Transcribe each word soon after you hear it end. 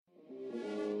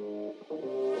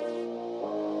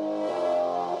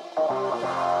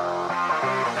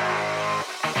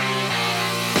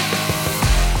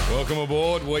Welcome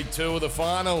aboard, week 2 of the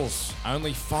finals.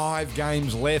 Only 5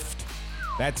 games left.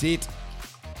 That's it.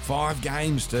 5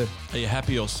 games to... Are you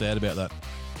happy or sad about that?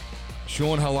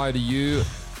 Sean, hello to you.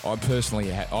 I personally...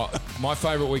 my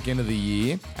favourite weekend of the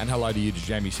year, and hello to you to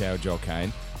Jamie Sauer, Joel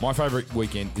Kane. My favourite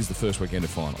weekend is the first weekend of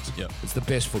finals. Yep. It's the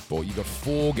best football. You got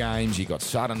 4 games, you got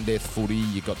sudden death footy,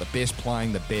 you got the best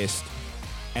playing the best,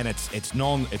 and it's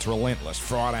relentless.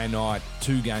 Friday night,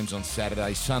 2 games on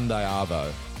Saturday, Sunday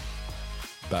arvo.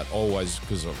 But always,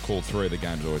 because I've called 3 of the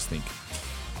games, I always think,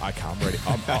 okay, I'm ready.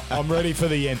 I'm ready for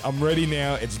the end. I'm ready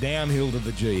now. It's downhill to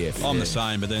the GF. I'm the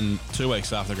same, but then 2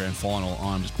 weeks after the grand final,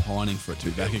 I'm just pining for it to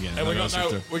be back again. And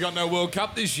we got no World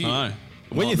Cup this year. I know.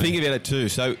 When you think about it too,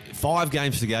 so 5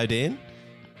 games to go, Dan,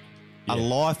 a Yeah.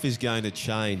 life is going to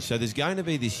change. So there's going to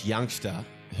be this youngster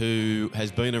who has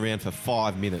been around for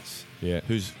 5 minutes,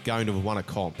 who's going to have won a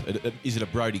comp. Is it a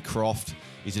Brodie Croft?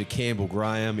 Is it a Campbell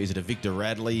Graham? Is it a Victor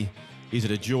Radley? Is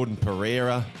it a Jordan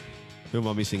Pereira? Who am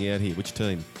I missing out here? Which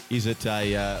team? Is it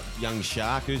a young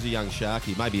shark? Who's a young shark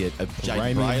here? Maybe a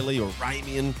Jaden Brayley or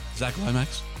Ramian? Zach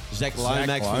Lomax. Zach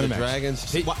Lomax for the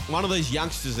Dragons. One of these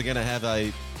youngsters are going to have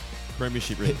a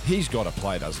premiership ring. He's got to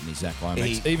play, doesn't he, Zach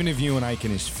Lomax? Even if Ewan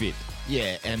Aiken is fit.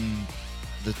 Yeah, and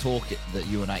the talk that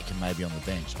Ewan Aiken may be on the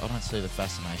bench, I don't see the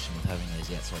fascination with having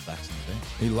these outside backs on the bench.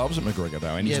 He loves it, McGregor,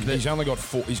 though, and he's only got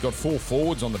 4. He's got 4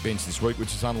 forwards on the bench this week,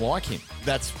 which is unlike him.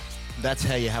 That's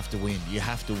how you have to win. You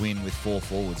have to win with 4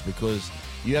 forwards because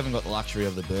you haven't got the luxury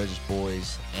of the Burgess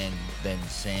boys and then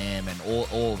Sam and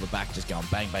all the back just going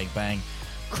bang, bang, bang.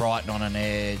 Crichton on an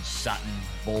edge, Sutton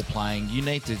ball playing. You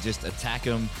need to just attack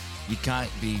them. You can't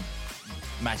be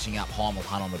matching up Heimel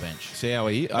Hunt on the bench.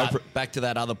 Sowie. Back to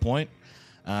that other point,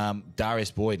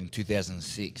 Darius Boyd in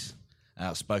 2006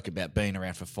 spoke about being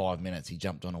around for 5 minutes. He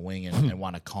jumped on a wing and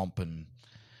won a comp and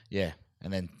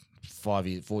then 4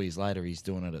 years later, he's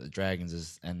doing it at the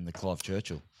Dragons and the Clive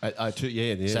Churchill.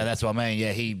 Yeah. So that's what I mean.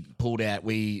 Yeah, he pulled out.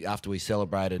 After we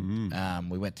celebrated,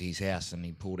 we went to his house and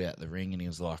he pulled out the ring and he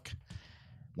was like,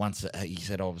 he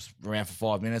said I was around for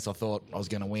 5 minutes. I thought I was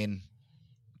going to win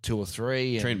 2 or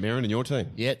 3. Trent Merrin in your team.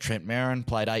 Yeah, Trent Merrin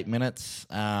played 8 minutes,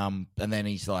 and then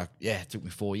he's like, it took me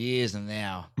 4 years, and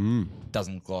now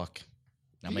doesn't look like.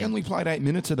 He only played 8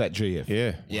 minutes of that GF.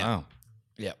 Yeah. Wow.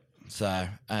 Yep. So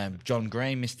John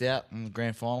Green missed out on the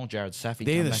grand final. Jared Saffy.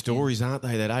 They're the stories, aren't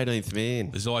they? That 18th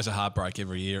man. There's always a heartbreak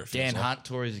every year. Dan Hunt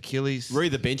tore his Achilles.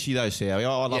 Read the benchy though, Sowie.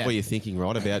 I love what you're thinking,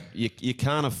 right? About you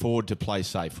can't afford to play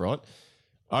safe, right?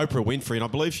 Oprah Winfrey, and I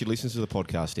believe she listens to the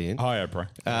podcast, Dan. Hi, Oprah.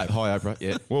 Hi, Oprah.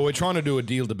 Yeah. Well, we're trying to do a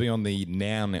deal to be on the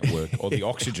Now Network or the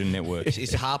Oxygen Network.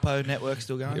 Is Harpo Network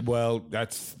still going? Well,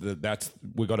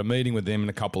 we got a meeting with them in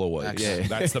a couple of weeks. Okay.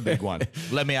 That's the big one.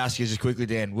 Let me ask you just quickly,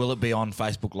 Dan. Will it be on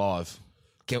Facebook Live?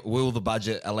 Will the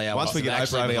budget allow Once us we to get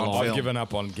actually Oprah be on over I've film? given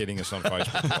up on getting us on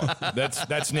Facebook.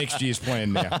 That's next year's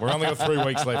plan now. We're only got 3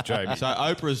 weeks left, Jamie. So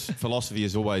Oprah's philosophy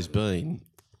has always been,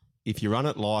 if you run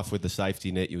it life with the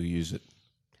safety net, you'll use it.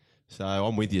 So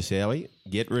I'm with you, Sowie.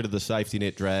 Get rid of the safety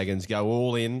net Dragons. Go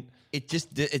all in. It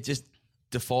just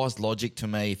defies logic to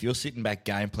me. If you're sitting back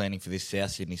game planning for this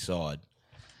South Sydney side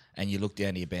and you look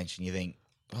down to your bench and you think,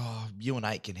 Ewan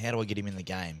Aitken, how do I get him in the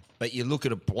game? But you look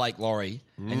at a Blake Laurie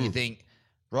and you think,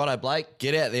 righto, Blake,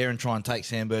 get out there and try and take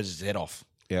Sam Burgess' head off.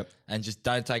 Yep. And just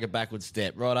don't take a backward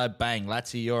step. Righto, bang,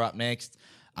 Latsy, you're up next.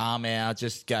 Arm out,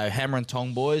 just go hammer and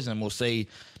tong, boys, and we'll see.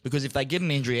 Because if they get an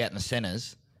injury out in the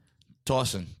centres,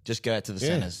 Tyson, just go out to the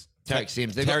centres. Tarek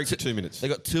Sims. Tarek for 2 minutes. They've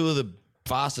got 2 of the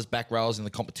fastest back rowers in the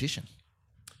competition.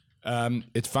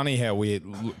 It's funny how weird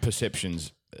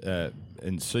perceptions,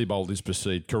 and Seibold is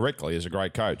perceived correctly as a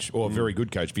great coach or a very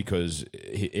good coach because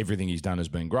everything he's done has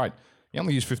been great. He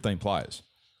only used 15 players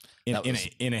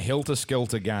in a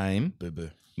helter-skelter game.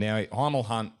 Boo-boo. Now, Heimel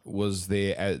Hunt was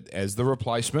there as the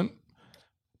replacement,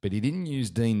 but he didn't use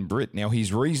Dean Britt. Now,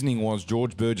 his reasoning was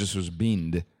George Burgess was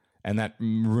binned, and that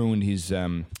ruined his.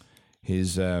 Well,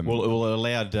 it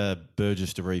allowed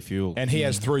Burgess to refuel. And he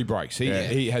has 3 breaks.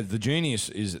 He has the genius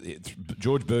is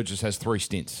George Burgess has 3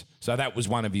 stints, so that was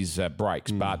one of his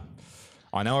breaks. But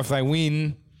I know if they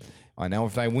win,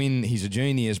 he's a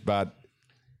genius. But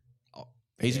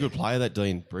he's a good player, that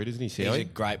Dean Britt, isn't he? He's a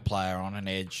great player on an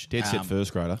edge. Dead set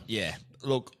first grader. Yeah.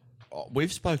 Look,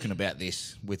 we've spoken about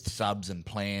this with subs and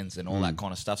plans and all that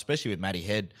kind of stuff, especially with Matty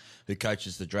Head, who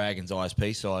coaches the Dragons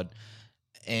ISP side.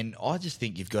 And I just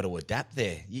think you've got to adapt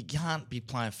there. You can't be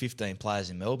playing 15 players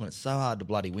in Melbourne. It's so hard to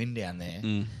bloody win down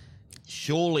there.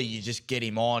 Surely you just get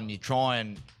him on. You try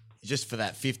and, just for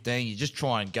that 15, you just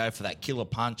try and go for that killer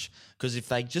punch. Because if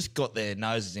they just got their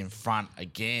noses in front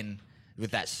again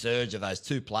with that surge of those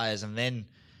 2 players and then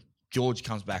George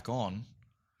comes back on,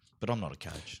 but I'm not a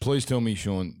coach. Please tell me,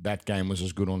 Sean, that game was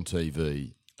as good on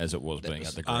TV as it was being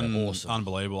at the ground. Awesome.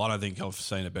 Unbelievable. I don't think I've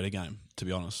seen a better game, to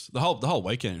be honest. The whole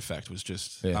weekend, in fact, was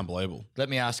just unbelievable. Let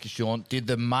me ask you, Sean, did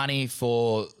the money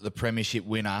for the premiership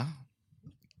winner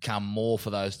come more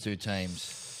for those two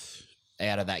teams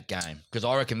out of that game? Because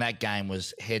I reckon that game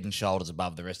was head and shoulders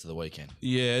above the rest of the weekend.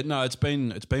 Yeah, no, it's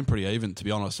been pretty even, to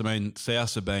be honest. I mean,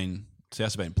 South have been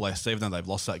blessed, even though they've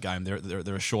lost that game.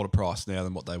 They're a shorter price now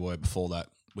than what they were before that.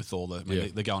 With all they're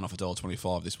going off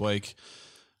 $1.25 this week.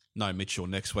 No Mitchell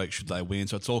next week should they win,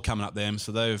 so it's all coming up them.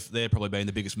 So they're probably been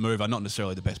the biggest mover, not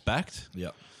necessarily the best backed.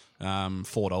 Yep.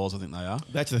 $4, I think they are.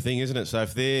 That's the thing, isn't it? So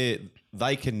if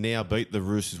they can now beat the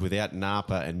Roosters without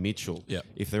Napa and Mitchell. Yep.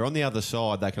 If they're on the other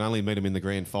side, they can only meet them in the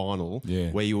grand final,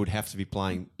 where you would have to be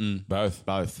playing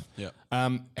Both. Yeah.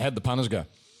 How'd the punters go?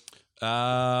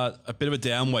 A bit of a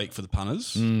down week for the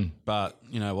punters, but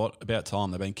you know what? About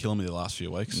time. They've been killing me the last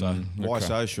few weeks. So Why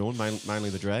so, Sean? Mainly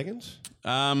the Dragons?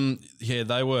 yeah,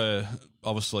 they were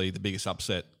obviously the biggest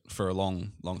upset for a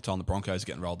long time. The Broncos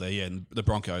getting rolled there, and the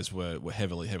Broncos were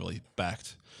heavily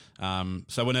backed.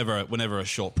 So whenever a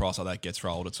short price like that gets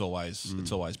rolled, it's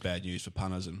always bad news for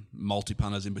punters and multi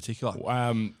punters in particular.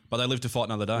 But they live to fight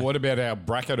another day. What about our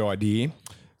bracket idea?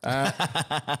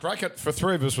 Bracket for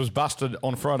three of us was busted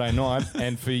on Friday night,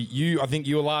 and for you, I think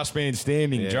you were last man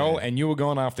standing, Joel, and you were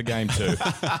gone after game 2.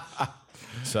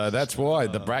 So that's why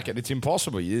the bracket, it's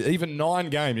impossible. Even 9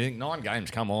 games, you think 9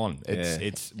 games, come on.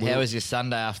 How was your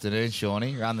Sunday afternoon,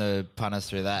 Shawnee? Run the punters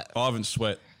through that. I haven't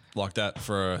sweat like that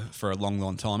for a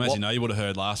long time. As you know, you would have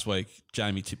heard last week,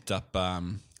 Jamie tipped up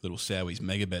little Sowie's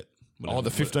mega bet. The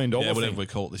 $15 whatever thing. we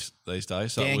call it these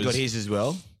days. So Dan got his as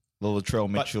well. Latrell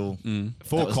Mitchell.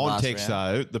 For context,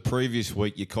 though, the previous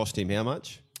week you cost him how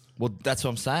much? Well, that's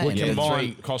what I'm saying.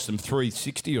 Combined cost them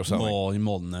 $360 or something.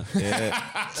 more than that.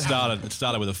 Yeah. It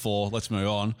started with a 4. Let's move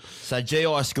on. So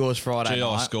GI scores Friday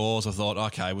night. scores. I thought,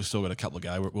 okay, we've still got a couple of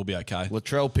go. We'll be okay.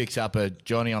 Latrell picks up a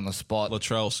Johnny on the spot.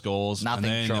 Latrell scores. Nothing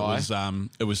and then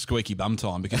it was squeaky bum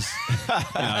time because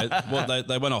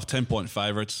they went off 10-point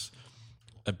favourites.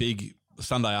 A big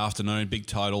Sunday afternoon, big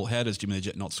total. How does Jimmy the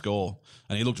Jet not score?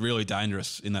 And he looked really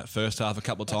dangerous in that first half a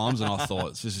couple of times, and I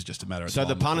thought this is just a matter of time.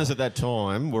 So the punters at that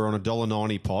time were on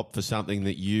 $1.90 pop for something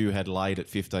that you had laid at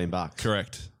 $15.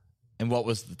 Correct. And what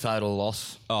was the total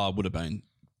loss? Oh, it would have been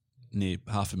near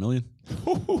 $500,000.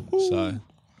 So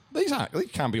These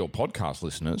can't be all podcast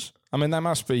listeners. I mean, they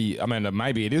must be. I mean,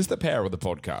 maybe it is the power of the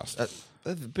podcast.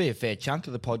 That'd be a fair chunk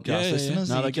of the podcast listeners.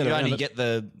 No, they get you around only it. get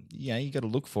the, you got to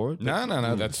look for it.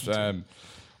 No, that's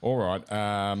all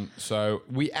right. So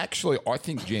we actually, I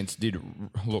think, gents, did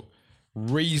look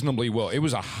reasonably well. It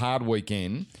was a hard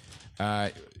weekend.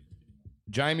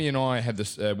 Jamie and I had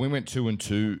this. We went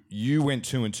 2-2. You went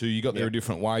 2-2. You got there a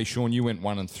different way. Sean, you went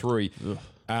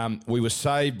 1-3. We were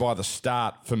saved by the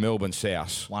start for Melbourne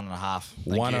South. 1.5.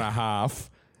 1.5,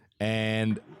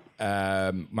 and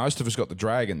most of us got the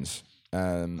Dragons.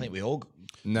 I think we all.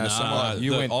 No,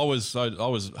 you went. I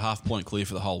was half point clear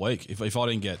for the whole week. If I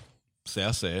didn't get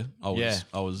South there, I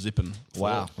was zipping.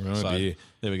 Wow. Forward. So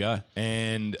there we go.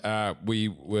 And we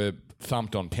were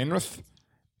thumped on Penrith,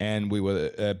 and we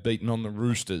were beaten on the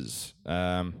Roosters.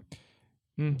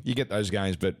 You get those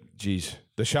games, but geez,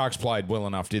 the Sharks played well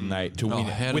enough, didn't they, to win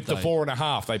how with did the they?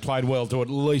 4.5? They played well to at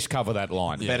least cover that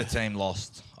line. The better team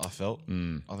lost, I felt.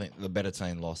 I think the better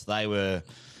team lost.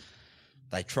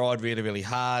 They tried really, really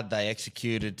hard. They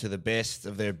executed to the best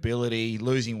of their ability.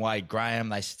 Losing Wade Graham,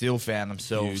 they still found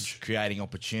themselves creating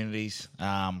opportunities.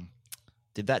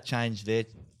 Did that change their?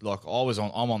 Like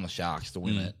I'm on the Sharks to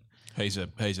win it. He's a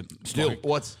Still,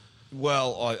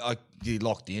 You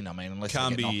locked in. I mean, unless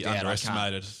can't they get be knocked out,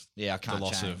 underestimated. I can't the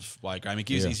loss change. of Wade Graham.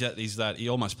 He's that he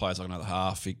almost plays like another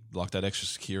half. Like that extra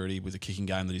security with the kicking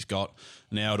game that he's got.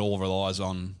 Now it all relies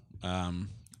on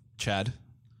Chad,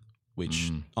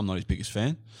 which I'm not his biggest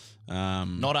fan.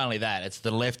 Not only that, it's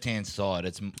the left-hand side.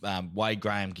 It's Wade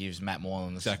Graham gives Matt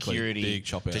Moylan the security big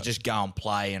chop out. to just go and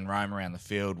play and roam around the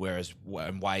field, whereas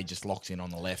Wade just locks in on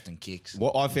the left and kicks.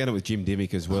 Well, I found it with Jim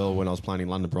Dimmick as well when I was playing in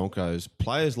London Broncos.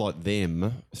 Players like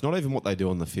them, it's not even what they do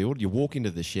on the field. You walk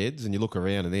into the sheds and you look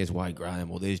around and there's Wade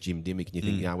Graham or there's Jim Dimmick and you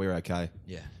think, we're okay.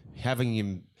 Yeah.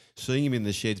 Seeing him in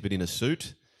the sheds but in a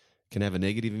suit can have a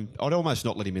negative. I'd almost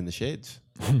not let him in the sheds.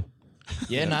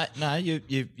 No,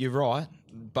 you're right.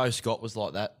 Bo Scott was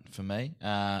like that for me.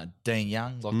 Dean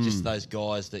Young, just those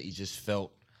guys that you just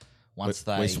felt once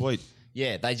We're sweet.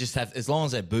 Yeah, they just have, as long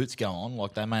as their boots go on,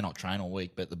 like they may not train all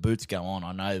week, but the boots go on,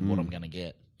 I know what I'm going to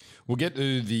get. we'll get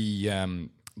to the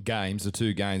games, the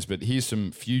 2 games, but here's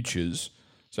some futures.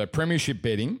 So premiership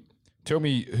betting. Tell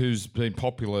me who's been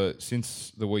popular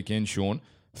since the weekend, Sean.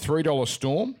 $3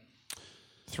 Storm,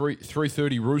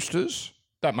 3.30 Roosters.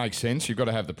 That makes sense. You've got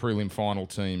to have the prelim final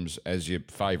teams as your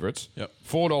favourites. Yep.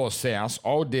 $4 South.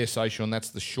 I would dare say, Sean,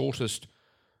 that's the shortest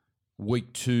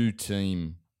week 2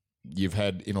 team you've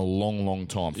had in a long, long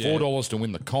time. $4 to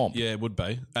win the comp. Yeah, it would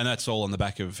be. And that's all on the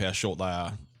back of how short they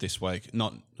are this week. I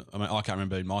can't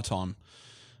remember in my time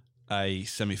a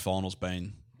semi-final's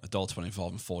been $1.25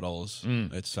 and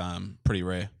 $4. It's pretty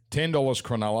rare. $10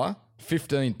 Cronulla,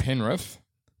 15 Penrith,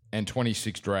 and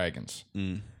 26 Dragons.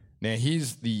 Now,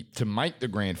 here's to make the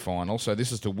grand final. So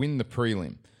this is to win the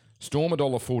prelim. Storm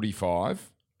 $1.45.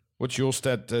 What's your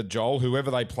stat, Joel?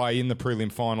 Whoever they play in the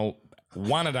prelim final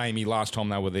won at Amy last time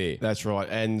they were there. That's right.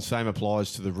 And same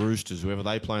applies to the Roosters. Whoever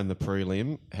they play in the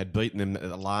prelim had beaten them at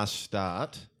the last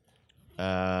start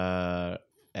at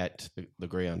the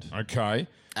ground. Okay.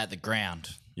 At the ground.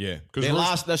 Yeah. Their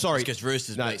last. No, sorry. Because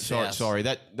Roosters beat South. Sorry.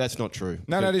 That's not true.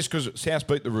 No, that is because South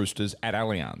beat the Roosters at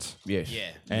Allianz. Yes. Yeah.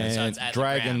 And So it's at the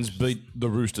Dragons ground. beat the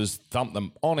Roosters, thumped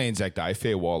them on Anzac Day a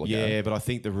fair while ago. Yeah, but I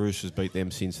think the Roosters beat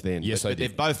them since then. Yes, but they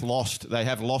did. They've both lost. They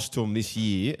have lost to them this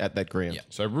year at that ground. Yeah.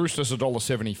 So Roosters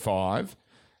 $1.75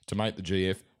 to make the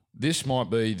GF. This might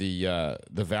be the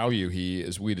value here,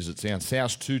 as weird as it sounds.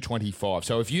 South's $2.25.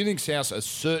 So if you think South are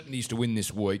certainties to win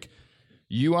this week,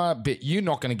 you're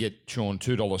not going to get, Sean,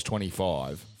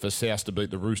 $2.25 for South to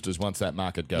beat the Roosters once that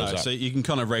market goes up. So you can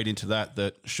kind of read into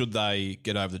that should they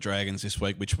get over the Dragons this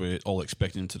week, which we're all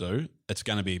expecting them to do, it's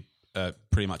going to be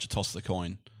pretty much a toss of the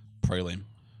coin prelim.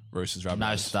 Roosters, Rabbitohs.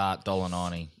 No start,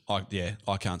 $1.90.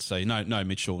 I can't see. No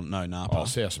Mitchell, no Napa. Oh,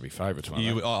 South will be favourites, won't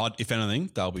they? If anything,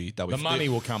 they'll be. The money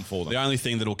will come for them. The only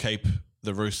thing that'll keep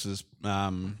the Roosters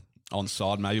on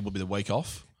side maybe will be the week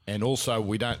off. And also,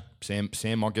 Sam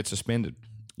might get suspended.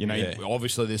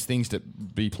 Obviously there's things to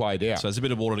be played out. So there's a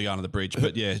bit of water to go under the bridge.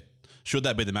 But yeah, should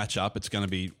that be the matchup, it's going to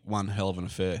be one hell of an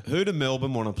affair. Who do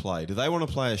Melbourne want to play? Do they want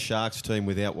to play a Sharks team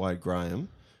without Wade Graham?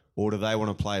 Or do they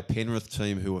want to play a Penrith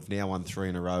team who have now won 3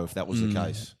 in a row, if that was the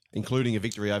case, including a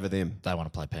victory over them? They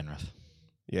want to play Penrith.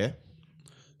 Yeah?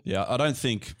 Yeah, I don't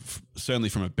think, certainly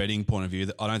from a betting point of view,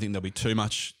 I don't think there'll be too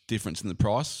much difference in the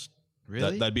price.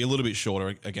 Really? They'd be a little bit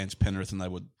shorter against Penrith than they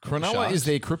would. Cronulla Sharks. is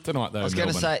their kryptonite, though. I was going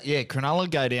to say, Cronulla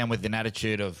go down with an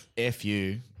attitude of F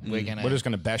you. We're just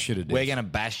going to bash you to death. We're going to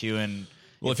bash you, and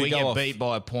if we get beat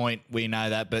by a point, we know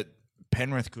that. But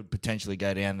Penrith could potentially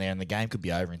go down there, and the game could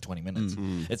be over in 20 minutes.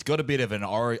 It's got a bit of an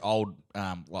old,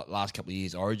 like last couple of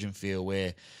years, Origin feel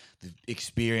where the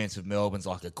experience of Melbourne's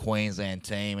like a Queensland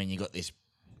team, and you got this,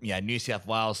 New South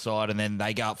Wales side, and then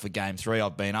they go up for Game 3.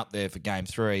 I've been up there for Game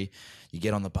 3. You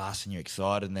get on the bus and you're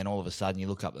excited, and then all of a sudden you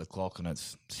look up at the clock and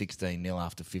it's 16-0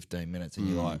 after 15 minutes, and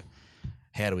you're like,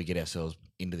 how do we get ourselves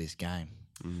into this game?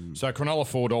 So Cronulla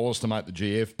 $4 to make the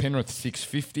GF, Penrith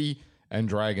 $6.50, and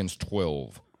Dragons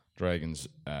 $12. Dragons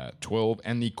 12,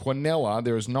 and the Quinella,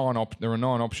 there are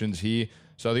 9 options here.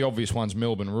 So the obvious one's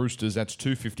Melbourne Roosters, that's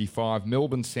 $2.55.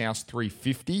 Melbourne South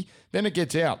 $3.50. Then it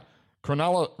gets out.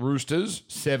 Cronulla Roosters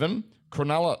 7,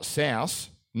 Cronulla South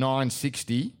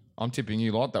 $9.60. I'm tipping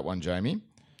you like that one, Jamie.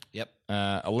 Yep.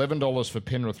 $11 for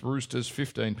Penrith Roosters,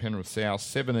 15 Penrith South,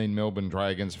 17 Melbourne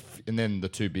Dragons, and then the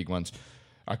two big ones.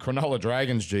 A Cronulla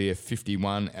Dragons GF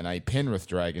 51 and a Penrith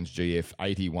Dragons GF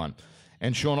 81.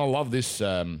 And Sean, I love this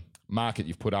market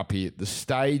you've put up here, the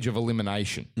stage of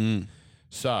elimination.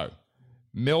 So,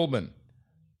 Melbourne,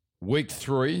 week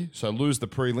 3, so lose the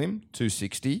prelim,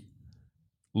 $2.60.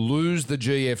 Lose the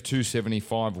GF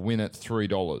 275, win at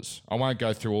 $3. I won't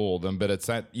go through all of them, but it's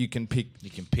that you can pick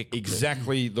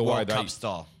exactly the way World they Cup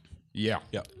style. Yeah.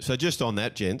 So just on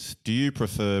that, gents, do you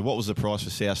prefer, what was the price for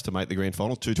South to make the grand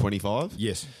final? $2.25?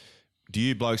 Yes. Do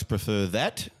you blokes prefer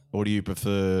that, or do you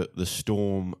prefer the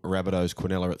Storm Rabbitohs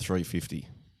Quinella at $3.50?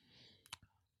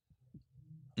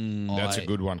 That's a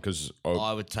good one because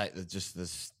I would take the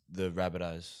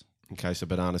Rabbitohs. Okay, so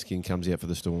banana skin comes out for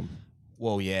the Storm.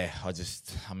 Well, yeah, what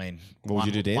would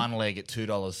you do, Dan? One leg at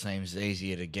 $2 seems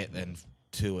easier to get than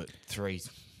 2 at $3,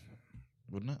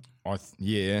 wouldn't it?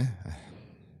 Yeah.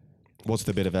 What's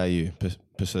the better value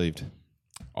perceived?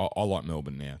 I like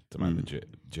Melbourne now to make the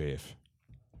GF.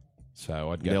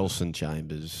 So I'd go Nelson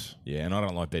Chambers. Yeah, and I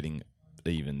don't like betting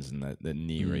evens and the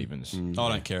near evens. I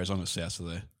don't care as long as Souths are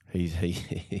there. He's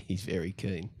very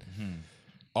keen.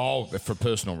 Oh, for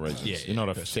personal reasons. Yeah, You're not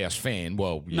a South fan.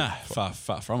 Well, yeah. Nah,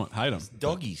 far from it. Hate them.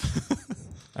 Doggies.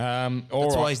 That's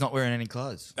That's why he's not wearing any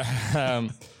clothes.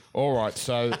 All right,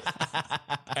 so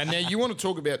and now you want to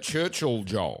talk about Churchill,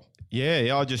 Joel?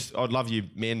 Yeah, I'd love you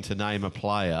men to name a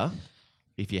player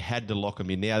if you had to lock them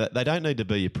in. Now, they don't need to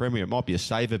be your premier. It might be a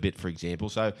saver bit, for example.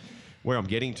 So where I'm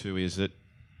getting to is that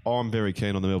I'm very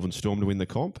keen on the Melbourne Storm to win the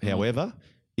comp. However,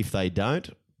 if they don't,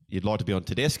 you'd like to be on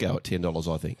Tedesco at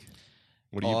 $10, I think.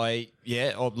 What do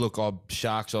you... Look, I'm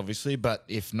Sharks, obviously, but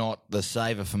if not, the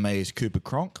saver for me is Cooper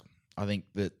Cronk. I think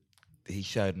that he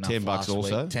showed enough $10 last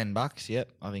also? week. $10, yep.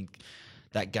 I think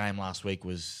that game last week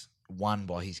was won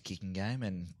by his kicking game,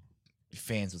 and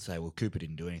fans would say, well, Cooper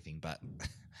didn't do anything, but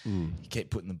you keep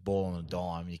putting the ball on a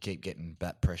dime, you keep getting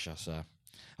bat pressure. So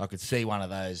I could see one of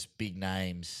those big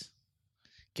names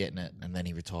getting it, and then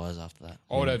he retires after that.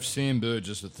 I would have Sam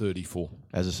Burgess at 34.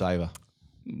 As a saver.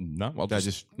 No,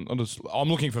 I'm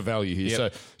looking for value here.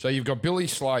 Yep. So you've got Billy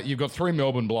Slater. You've got 3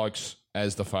 Melbourne blokes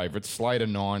as the favourites. Slater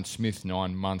 9, Smith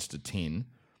 9, Munster 10.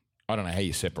 I don't know how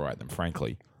you separate them,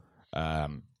 frankly.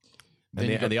 And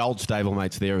the old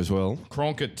stablemates there as well.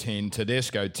 Cronk at 10,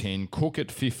 Tedesco 10, Cook at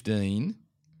 15.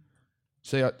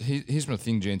 See, here's my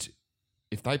thing, gents.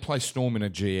 If they play Storm in a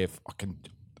GF,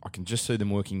 I can just see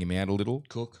them working him out a little.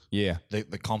 Cook? Yeah.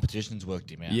 The competition's worked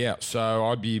him out. Yeah, so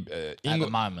I'd be... at the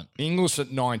moment. Inglis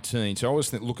at 19. So I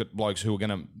always look at blokes who are going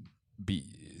to be...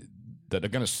 that are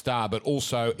going to star, but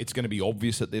also it's going to be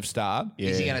obvious that they've starred. Yeah.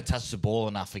 Is he going to touch the ball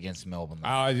enough against Melbourne?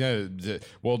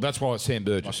 Well, that's why it's Sam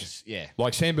Burgess.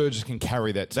 Like Sam Burgess can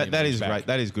carry that team. That is great.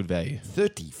 That is good value.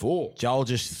 34. Joel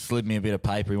just slid me a bit of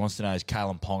paper. He wants to know, is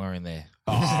Kalen Ponga in there?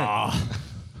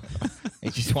 He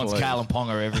just wants Kalen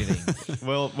Ponga everything.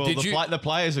 Well, the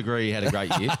players agree he had a great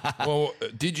year. Well,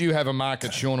 did you have a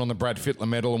market, Sean, on the Brad Fittler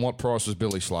medal, and what price was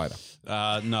Billy Slater?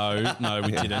 No,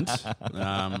 we didn't.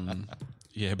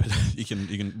 Yeah, but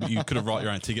you could have write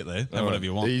your own ticket there. Have whatever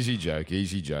you want. Easy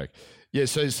joke. Yeah,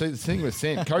 so the thing with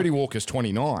Sam, Cody Walker's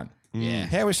 29. Yeah.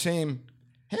 How is Sam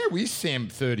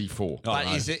 34? But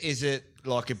is it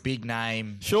like a big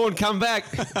name? Sean, come back.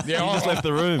 Yeah, you just left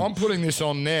the room. I'm putting this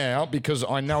on now because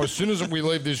I know as soon as we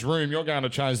leave this room, you're going to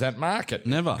change that market.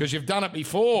 Never. Because you've done it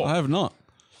before. I have not.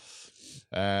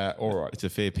 All right. It's a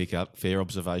fair pickup, fair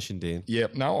observation, Dan.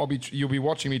 Yep. No, you'll be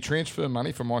watching me transfer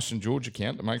money from my St George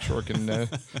account to make sure I can.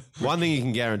 One thing you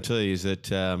can guarantee is that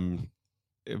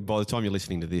by the time you're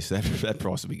listening to this, that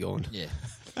price will be gone. Yeah.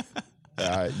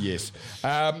 Yes.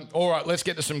 All right, let's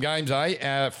get to some games,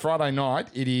 Friday night,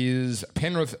 it is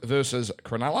Penrith versus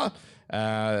Cronulla.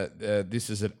 This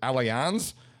is at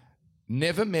Allianz.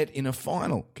 Never met in a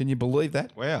final. Can you believe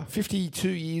that? Wow. 52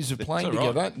 years of playing right.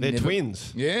 together. They're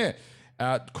twins. Yeah.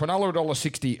 Cronulla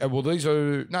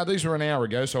 $1.60. These were an hour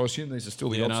ago, so I assume these are still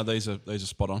the odds. No, these are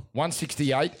spot on.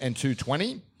 168 and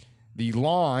 220. The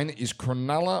line is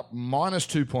Cronulla minus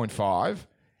 2.5,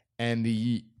 and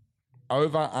the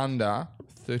over/under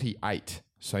 38.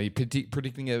 So you're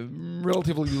predicting a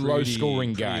relatively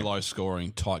low-scoring game. Pretty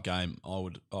low-scoring, tight game, I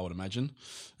would imagine.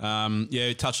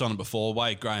 You touched on it before.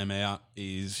 Wade Graham out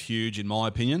is huge, in my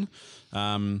opinion.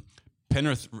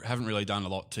 Penrith haven't really done a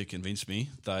lot to convince me.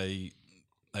 They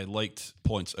leaked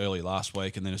points early last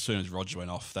week, and then as soon as Roger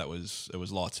went off, it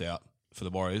was lights out for the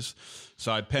Warriors.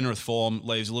 So Penrith form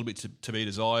leaves a little bit to be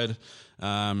desired.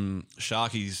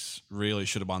 Sharkies really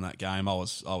should have won that game. I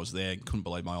was there, couldn't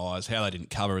believe my eyes. How they didn't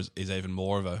cover is even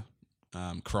more of a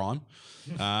crime.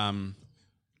 I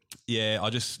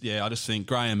just think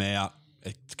Graham out.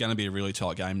 It's going to be a really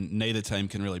tight game. Neither team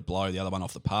can really blow the other one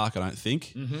off the park, I don't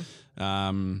think.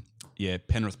 Mm-hmm.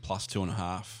 Penrith plus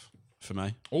 2.5 for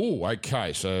me. Oh,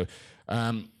 okay. So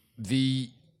under the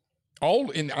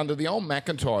old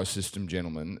McIntyre system,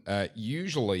 gentlemen,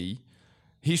 usually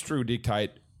history would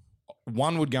dictate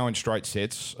one would go in straight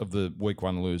sets of the week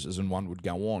one losers and one would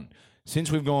go on.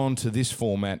 Since we've gone to this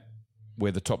format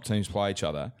where the top teams play each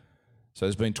other, so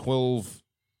there's been 12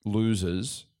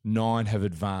 losers, 9 have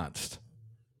advanced.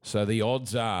 So the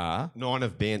odds are 9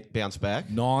 have bounced back.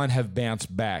 9 have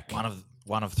bounced back.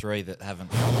 One of 3 that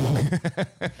haven't.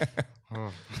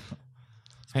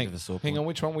 Hang on,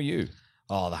 which one were you?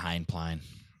 Oh, the Hayne plane.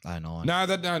 09. No,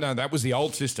 that was the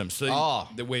old system. See,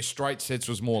 where straight sets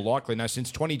was more likely. No,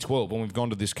 since 2012, when we've gone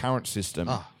to this current system.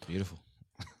 Oh, beautiful.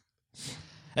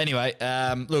 Anyway,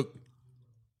 look,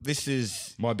 this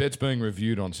is... My bet's being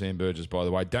reviewed on Sam Burgess, by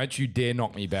the way. Don't you dare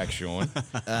knock me back, Sean.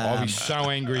 I'll be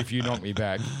so angry if you knock me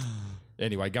back.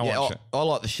 Anyway, go on. I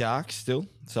like the Sharks still,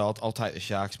 so I'll take the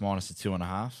Sharks minus the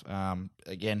 2.5.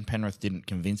 Again, Penrith didn't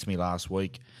convince me last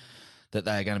week that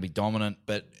they are going to be dominant,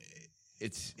 but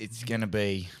it's going to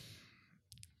be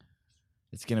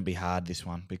hard, this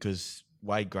one, because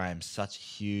Wade Graham's such a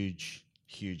huge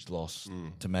loss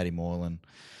to Matty Moylan.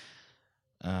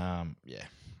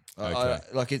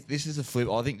 Okay. This is a flip.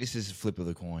 I think this is a flip of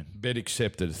the coin. Bet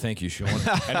accepted. Thank you, Sean.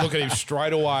 And look at him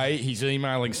straight away. He's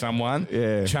emailing someone.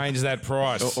 Yeah. Change that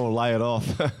price. Or lay it off.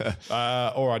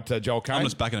 All right, Joel Kane. I'm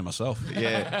just backing it myself.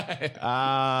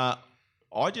 Yeah.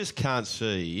 I just can't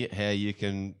see how you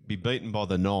can be beaten by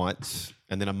the Knights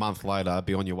and then a month later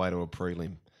be on your way to a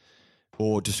prelim.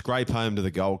 Or to scrape home to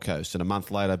the Gold Coast and a month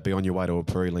later be on your way to a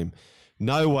prelim.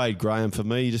 No way, Graham. For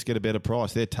me, you just get a better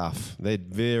price. They're tough. They're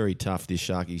very tough, this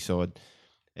Sharky side.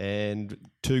 And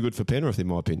too good for Penrith, in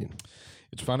my opinion.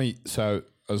 It's funny. So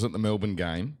I was at the Melbourne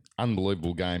game,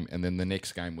 unbelievable game, and then the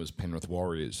next game was Penrith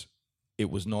Warriors. It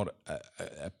was not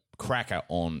a cracker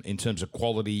on in terms of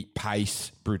quality,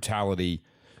 pace, brutality.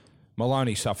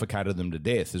 Maloney suffocated them to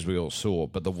death, as we all saw,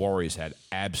 but the Warriors had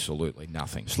absolutely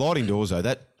nothing. Sliding doors, though,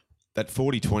 that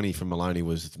 40-20 from Maloney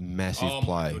was massive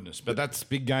play. My goodness. But that's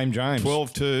big game, James.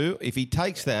 12-2. If he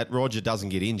takes that, Roger doesn't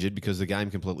get injured because the game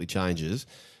completely changes.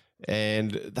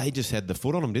 And they just had the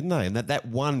foot on him, didn't they? And that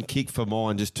one kick for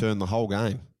mine just turned the whole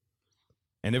game.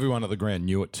 And everyone at the ground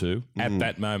knew it too. At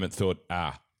that moment thought,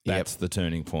 that's the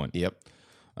turning point. Yep.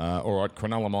 All right,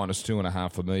 Cronulla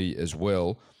 -2.5 for me as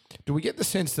well. Do we get the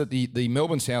sense that the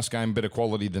Melbourne South game better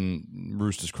quality than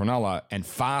Roosters Cronulla and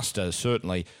faster,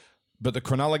 certainly, but the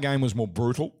Cronulla game was more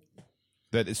brutal?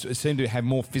 That it seemed to have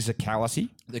more physicality?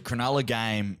 The Cronulla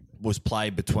game was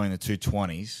played between the two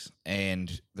 20s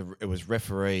and it was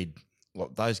refereed. Well,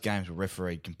 those games were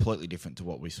refereed completely different to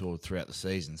what we saw throughout the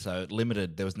season. So it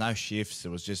limited. There was no shifts. It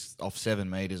was just off 7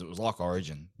 metres. It was like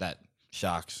Origin, that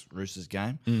Sharks-Roosters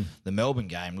game. The Melbourne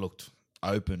game looked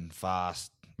open,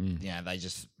 fast. You know, they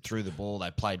just threw the ball. They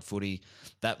played footy.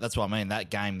 That's what I mean. That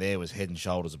game there was head and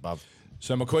shoulders above.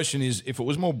 So my question is, if it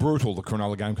was more brutal, the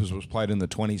Cronulla game, because it was played in the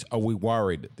 20s, are we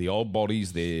worried? The old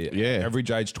bodies, their average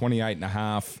age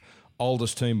 28.5,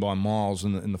 oldest team by miles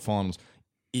in the finals.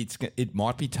 It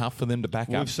might be tough for them to back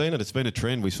up. We've seen it. It's been a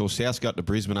trend. We saw South go to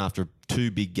Brisbane after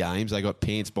 2 big games. They got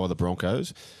pantsed by the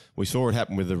Broncos. We saw it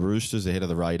happen with the Roosters ahead of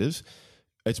the Raiders.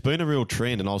 It's been a real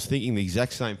trend, and I was thinking the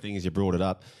exact same thing as you brought it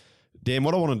up. Dan,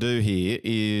 what I want to do here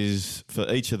is,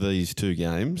 for each of these 2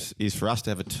 games, is for us to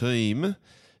have a team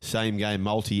same game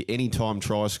multi anytime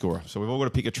try scorer. So we've all got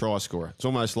to pick a try scorer. It's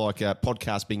almost like a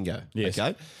podcast bingo. Yes.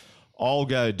 Okay. I'll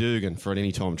go Dugan for an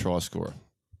anytime try scorer.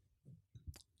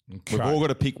 Okay. We've all got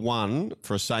to pick one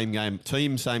for a same game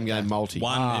team, same game multi.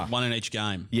 One in each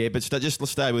game. Yeah, but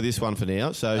let's stay with this one for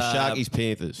now. So Sharkies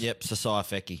Panthers. Yep, Sasai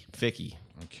Feki. Fecky.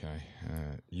 Okay.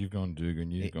 You've gone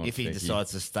Dugan. You've gone If he Fecky.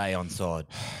 decides to stay on side.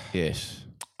 Yes.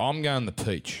 I'm going the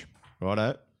Peach.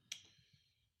 Righto.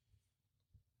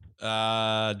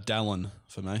 Dallin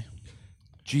for me.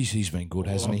 Jeez, he's been good,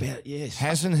 hasn't he? Yes.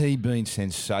 Hasn't he been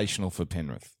sensational for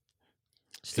Penrith?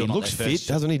 Still He not looks their fit, first-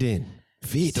 doesn't he, Dan?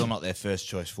 Fit. Still not their first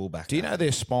choice fullback. Do you though. know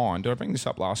their spine? Did I bring this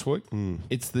up last week?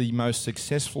 It's the most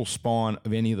successful spine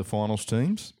of any of the finals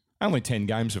teams. Only 10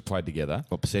 games have played together.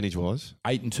 What percentage-wise?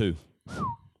 8-2.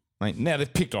 Now,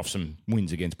 they've picked off some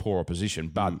wins against poor opposition,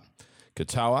 but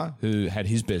Katoa, who had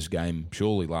his best game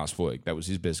surely last week, that was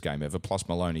his best game ever, plus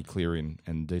Maloney, Cleary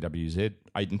and DWZ,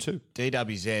 8-2.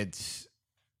 DWZ's,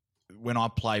 when I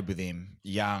played with him,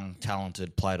 young,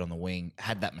 talented, played on the wing,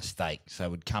 had that mistake. So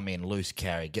would come in, loose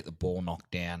carry, get the ball knocked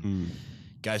down,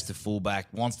 goes to fullback,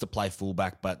 wants to play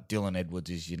fullback, but Dylan Edwards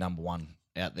is your number one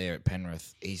out there at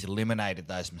Penrith. He's eliminated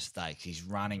those mistakes. He's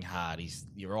running hard.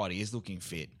 You're right, he is looking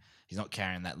fit. He's not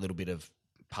carrying that little bit of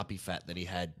puppy fat that he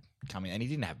had coming, and he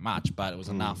didn't have much, but it was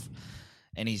enough.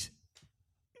 And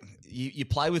you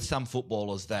play with some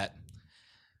footballers that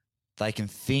they can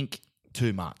think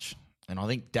too much. And I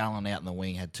think Dallin out in the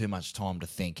wing had too much time to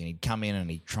think, and he'd come in and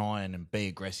he'd try and be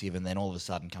aggressive, and then all of a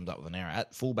sudden comes up with an error.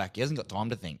 At fullback, he hasn't got time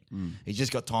to think. He's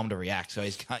just got time to react. So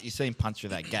you see him punch through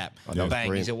that gap.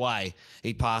 Bang, he's away.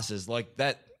 He passes. Like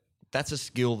that. That's a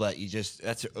skill that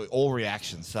that's all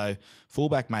reactions. So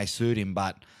fullback may suit him,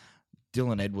 but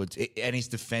Dylan Edwards, and his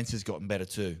defence has gotten better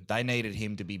too. They needed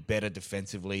him to be better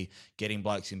defensively, getting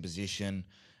blokes in position.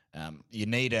 You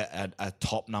need a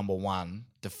top number one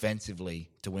defensively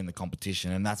to win the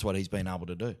competition, and that's what he's been able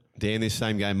to do. Dan, this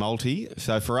same game multi.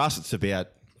 So for us, it's about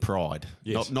pride,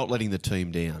 not letting the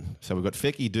team down. So we've got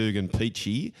Fecky, Dugan,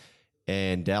 Peachy,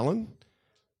 and Dallin.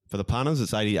 For the punters,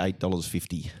 it's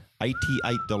 $88.50.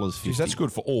 $88.50. Jeez, that's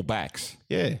good for all backs.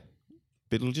 Yeah.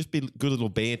 But it'll just be good little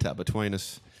banter between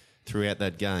us throughout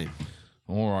that game.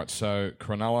 All right, so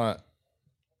Cronulla.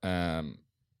 So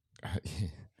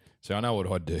I know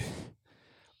what I'd do.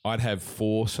 I'd have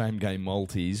 4 same-game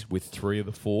multis with 3 of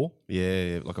the 4.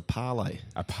 Yeah, like a parlay.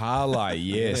 A parlay,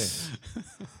 yes.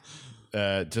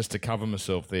 Just to cover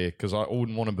myself there, because I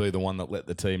wouldn't want to be the one that let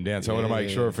the team down. So I want to make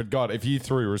sure if you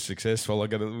 3 were successful, we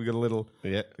got a little.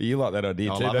 Yeah, you like that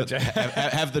idea too, don't you?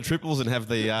 have the triples and have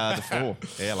the 4.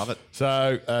 Yeah, I love it.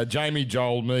 So Jamie,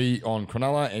 Joel, me on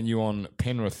Cronulla, and you on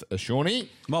Penrith, Shawnee.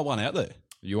 Might one out there.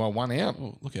 You are one out.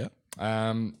 Oh, look out.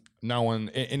 No one,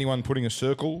 anyone putting a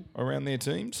circle around their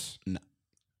teams? No.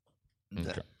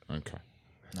 Okay.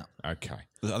 No. Okay.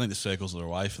 I think the circles are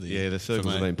away for the The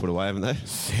circles have been put away, haven't they?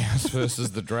 South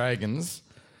versus the Dragons.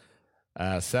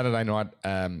 Saturday night,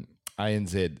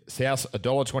 ANZ. South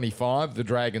 $1.25, the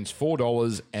Dragons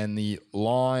 $4, and the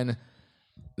line,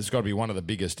 this has got to be one of the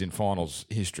biggest in finals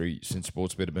history since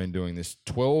Sportsbet have been doing this,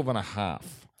 12.5.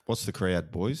 What's the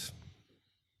crowd, boys?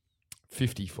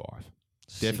 55.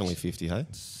 Definitely 50, hey?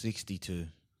 62.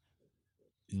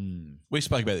 We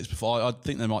spoke about this before. I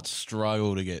think they might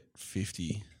struggle to get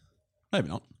 50. Maybe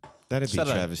not. That'd be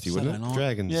Saturday- a travesty, wouldn't Saturday it? night.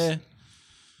 Dragons.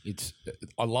 Yeah.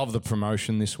 I love the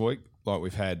promotion this week. Like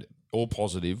we've had all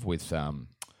positive with the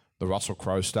Russell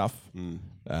Crowe stuff.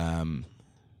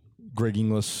 Greg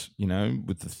Inglis,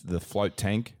 with the float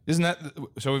tank. Isn't that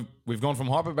so? We've gone from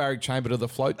hyperbaric chamber to the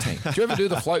float tank. Did you ever do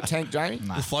the float tank, Jamie?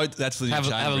 The float, that's the new Have a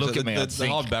chamber. look at me, The I'd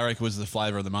think. hyperbaric was the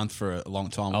flavour of the month for a long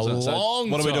time. A wasn't it? long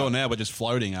What are we time. doing now? We're just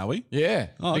floating, are we? Yeah,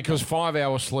 Oh, okay. because 5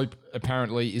 hours sleep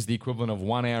apparently is the equivalent of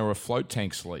 1 hour of float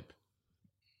tank sleep.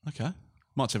 Okay.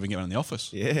 Might see if we can get one in the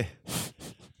office. Yeah.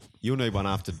 You'll need one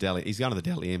after Dally. He's going to the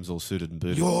Dally M's all suited and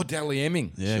booted. You're Dally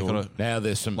Emming. Yeah, gotta Now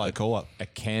there's some play call up.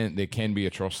 there can be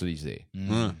atrocities there.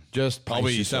 Just pace I'll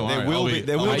be, yourself. don't worry, There will I'll be-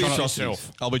 there will I'll be trying to-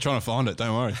 atrocities. I'll be trying to find it.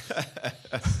 Don't worry.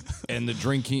 And the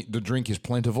drink is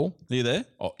plentiful. Are you there?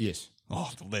 Oh yes, Oh,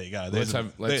 well, there you go. There's,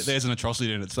 Let's- there's an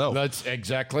atrocity in itself. that's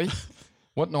exactly.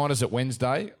 What night is it?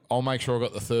 Wednesday. I'll make sure I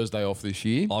got the Thursday off this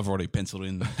year. I've already penciled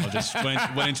in. I just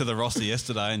went into the roster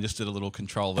yesterday and just did a little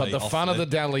control. But V the off fun of there.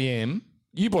 the Dally M,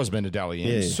 you boys been to Dally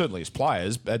M, Yeah. certainly as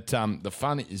players, but the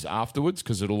fun is afterwards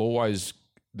because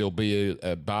there'll be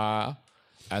a bar,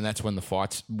 and that's when the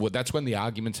fights, that's when the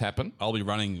arguments happen. I'll be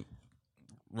running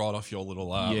right off your little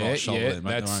right shoulder there,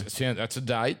 mate. Don't worry. That's a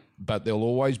date, but there'll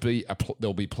always be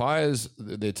there'll be players.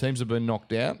 Their teams have been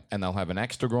knocked out, and they'll have an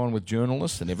axe to grind with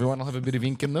journalists, and everyone will have a bit of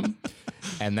ink in them,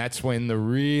 and that's when the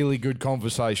really good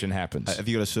conversation happens. Have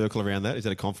you got a circle around that? Is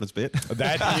that a confidence bet?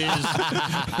 That is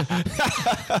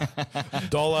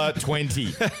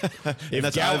 $1.20. If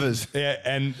that's overs. Yeah,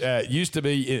 and used to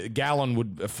be Gallon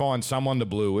would find someone to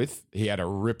blue with. He had a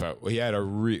ripper.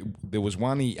 There was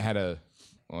one he had a.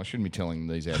 Well, I shouldn't be telling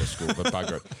these out of school, but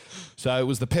bugger it. So it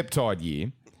was the peptide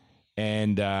year,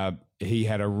 and he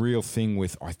had a real thing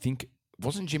with. I think it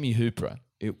wasn't Jimmy Hooper.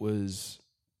 It was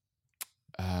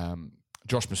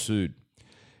Josh Massoud.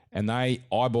 And they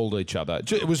eyeballed each other.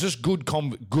 It was just good,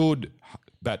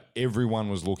 but everyone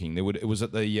was looking. It was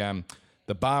at the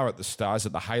bar at the Stars,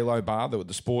 at the Halo bar,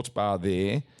 the sports bar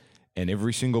there, and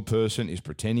every single person is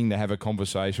pretending to have a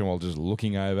conversation while just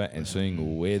looking over and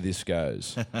seeing where this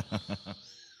goes.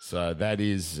 So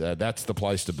that's the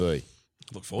place to be.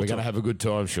 Look forward We're to going to it. have a good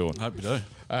time, Sean. I hope you do.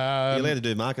 Are you allowed to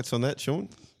do markets on that, Sean?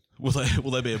 Will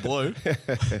there be a blue?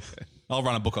 I'll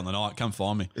run a book on the night. Come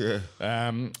find me.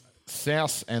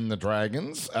 South and the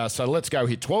Dragons. So let's go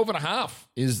here. 12.5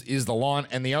 is the line,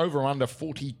 and the over under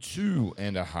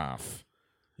 42.5.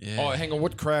 Yeah. Oh, hang on.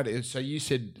 What crowd is? So you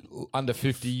said under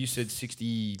 50. You said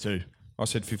 62. I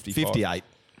said 55. 58.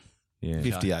 Yeah.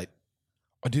 58.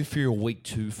 I do fear a week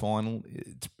 2 final.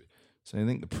 So I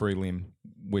think the prelim,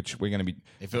 which we're going to be.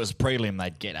 If it was a prelim,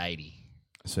 they'd get 80.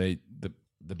 See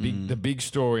the big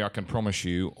story I can promise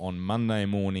you on Monday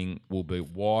morning will be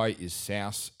why is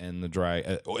South and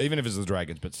the or even if it's the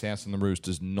Dragons, but South and the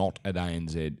Roosters not at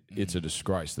ANZ. It's a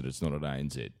disgrace that it's not at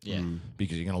ANZ. Yeah.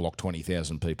 Because you're going to lock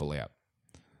 20,000 people out.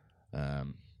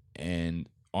 And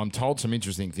I'm told some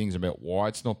interesting things about why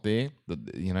it's not there.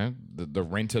 The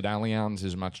rented Allianz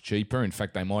is much cheaper. In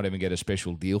fact, they might even get a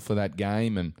special deal for that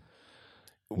game. And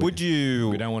Would we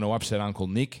you, don't want to upset Uncle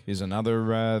Nick. Is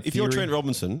another if you're theory. Trent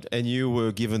Robinson and you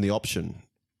were given the option,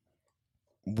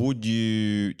 would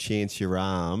you chance your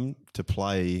arm to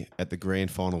play at the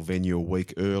grand final venue a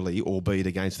week early, albeit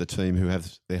against the team who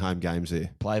have their home games there?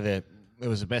 Play there. It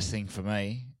was the best thing for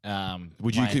me.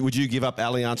 Would you give up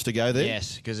Allianz to go there?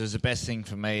 Yes, because it was the best thing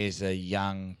for me as a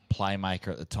young playmaker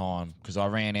at the time. Because I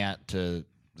ran out to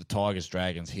the Tigers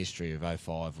Dragons history of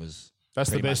 05 was. That's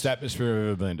the pretty best much atmosphere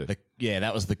I've ever been to.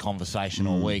 that was the conversation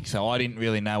all week. So I didn't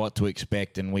really know what to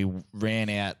expect, and we ran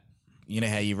out. You know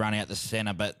how you run out the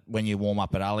centre, but when you warm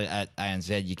up at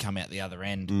ANZ, you come out the other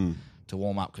end to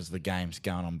warm up because the game's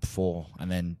going on before. And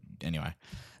then anyway,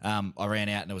 I ran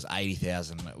out and it was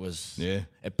 80,000.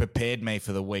 It prepared me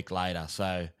for the week later.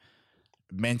 So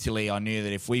mentally, I knew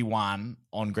that if we won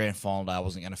on grand final day, I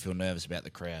wasn't going to feel nervous about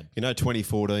the crowd.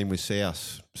 2014 with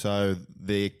South. So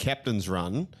their captain's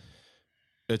run.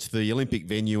 It's the Olympic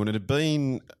venue, and it had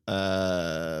been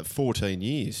 14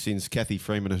 years since Kathy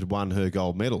Freeman had won her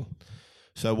gold medal.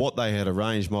 So what they had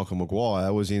arranged, Michael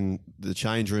Maguire, was in the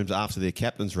change rooms after their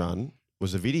captain's run,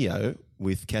 was a video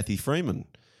with Kathy Freeman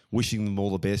wishing them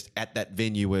all the best at that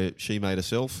venue where she made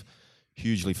herself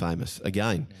hugely famous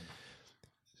again.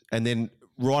 And then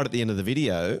right at the end of the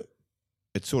video,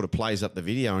 it sort of plays up the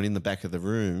video, and in the back of the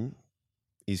room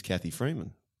is Kathy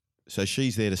Freeman. So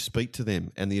she's there to speak to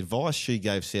them. And the advice she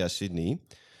gave South Sydney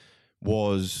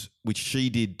was, which she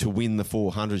did to win the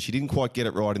 400. She didn't quite get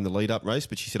it right in the lead-up race,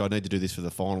 but she said, I need to do this for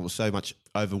the final. It was so much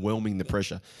overwhelming, the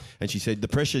pressure. And she said, the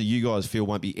pressure you guys feel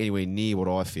won't be anywhere near what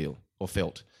I feel or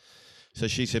felt. So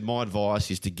she said, my advice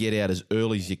is to get out as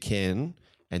early as you can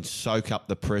and soak up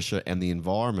the pressure and the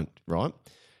environment, right?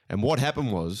 And what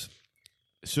happened was,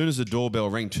 as soon as the doorbell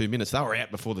rang 2 minutes, they were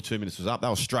out before the 2 minutes was up. They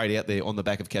were straight out there on the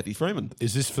back of Kathy Freeman.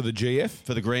 Is this for the GF?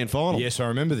 For the grand final. Yes, I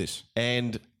remember this.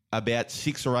 And about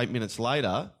 6 or 8 minutes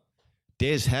later,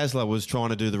 Des Hasler was trying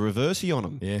to do the reversey on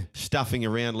him, stuffing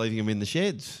around, leaving him in the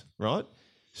sheds, right?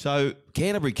 So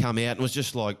Canterbury come out and was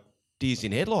just like deers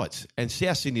in headlights. And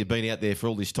South Sydney had been out there for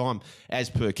all this time, as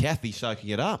per Kathy, soaking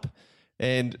it up.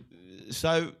 And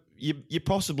so you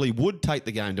possibly would take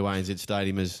the game to ANZ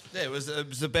Stadium as... Yeah, it was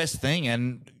the best thing.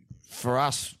 And for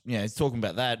us, talking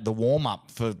about that, the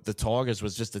warm-up for the Tigers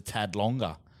was just a tad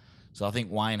longer. So I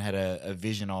think Wayne had a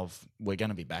vision of, we're going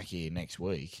to be back here next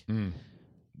week.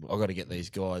 I've got to get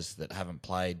these guys that haven't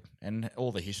played and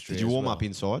all the history. Did you warm up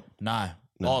inside? No.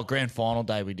 Oh, grand final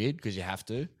day we did because you have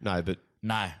to. No, but...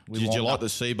 No. Did you like the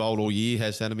Seabold all year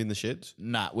has had them in the sheds?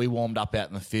 No, we warmed up out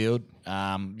in the field.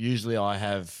 Usually I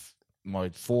have my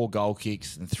 4 goal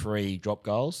kicks and 3 drop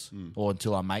goals, or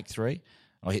until I make 3.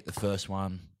 I hit the first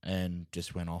one and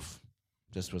just went off.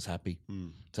 Just was happy.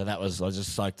 So I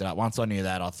just soaked it up. Once I knew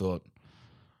that, I thought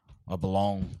I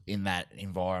belong in that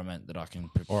environment that I can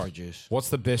produce. What's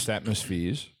the best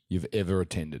atmospheres you've ever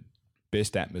attended?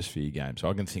 Best atmosphere games.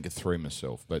 I can think of 3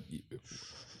 myself, but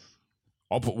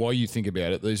I'll put, while you think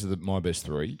about it, these are my best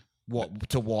 3. What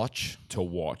to watch? To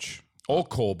watch. Or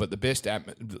call, but the best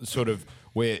sort of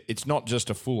where it's not just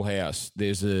a full house.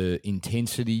 There's a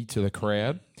intensity to the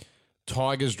crowd.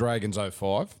 Tigers Dragons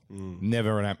 05,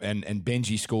 never and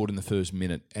Benji scored in the first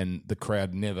minute, and the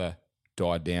crowd never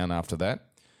died down after that.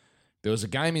 There was a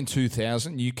game in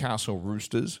 2000, Newcastle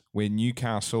Roosters, where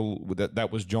Newcastle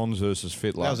that was Johns versus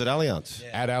Fittler. That was at Allianz.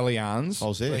 At Allianz, I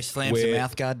was there. Where he slams the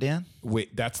mouth guard down.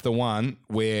 That's the one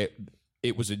where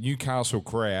it was a Newcastle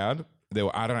crowd. There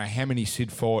were, I don't know how many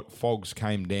Sid Fogs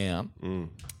came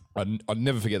down. I'd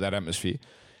never forget that atmosphere.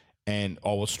 And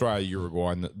Australia,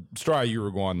 Uruguay,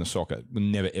 and the soccer will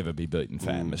never, ever be beaten for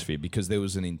atmosphere because there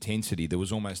was an intensity. There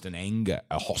was almost an anger,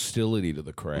 a hostility to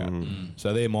the crowd.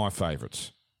 So they're my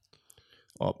favourites.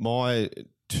 My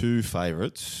 2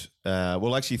 favourites,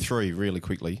 well, actually 3 really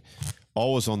quickly. I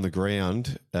was on the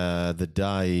ground the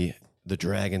day the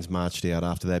Dragons marched out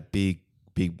after that big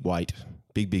wait.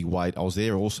 I was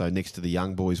there also next to the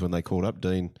young boys when they called up,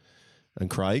 Dean and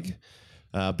Craig.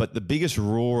 But the biggest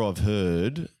roar I've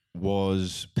heard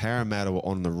was Parramatta were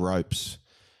on the ropes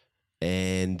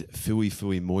and Fui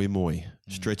Moi Moi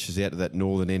stretches out to that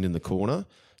northern end in the corner,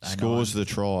 scores the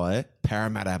try.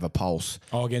 Parramatta have a pulse.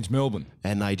 Oh, against Melbourne.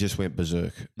 And they just went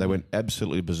berserk. They went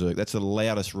absolutely berserk. That's the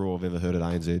loudest roar I've ever heard at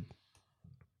ANZ.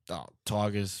 Oh,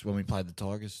 Tigers, when we played the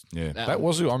Tigers. Yeah, that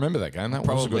was. I remember that game. That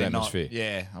was a good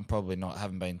atmosphere. I'm probably not.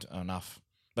 Haven't been enough.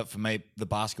 But for me, the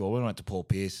basketball. We went to Paul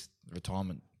Pierce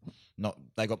retirement.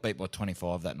 They got beat by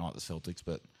 25 that night, the Celtics,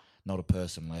 but not a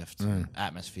person left.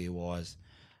 Atmosphere wise,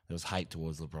 there was hate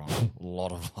towards LeBron. a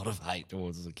lot of hate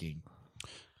towards the King.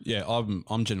 Yeah,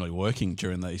 I'm generally working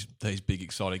during these big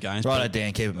exciting games. Right,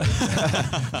 Dan, keep it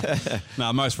moving.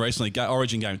 No, most recently,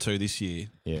 Origin Game 2 this year,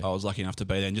 I was lucky enough to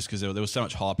be there just because there was so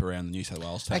much hype around the New South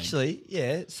Wales team. Actually,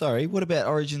 yeah, sorry. What about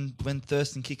Origin when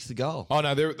Thurston kicks the goal? Oh,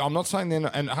 no, I'm not saying then.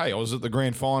 And hey, I was at the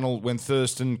grand final when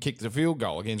Thurston kicked the field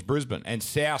goal against Brisbane and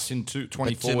South in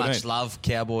 2014. Too much love,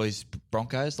 Cowboys,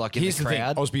 Broncos, like in Here's the crowd.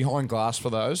 Thing, I was behind glass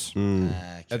for those.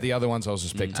 Okay. At the other ones, I was a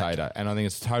spectator. And I think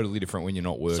it's totally different when you're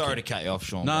not working. Sorry to cut you off,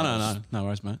 Sean. No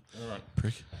worries, mate. All right,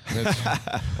 prick.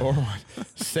 All right.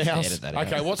 South.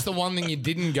 Okay, what's the one thing you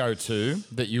didn't go to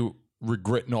that you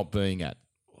regret not being at?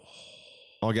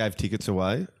 I gave tickets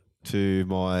away to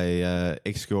my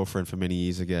ex-girlfriend from many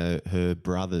years ago, her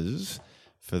brothers,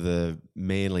 for the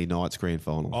Manly Knights grand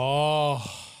final. Oh.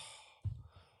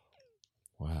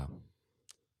 Wow.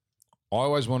 I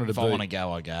always wanted to If I want to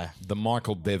go, I go. The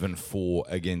Michael Bevan 4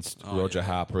 against Roger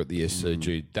Harper at the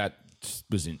SCG. That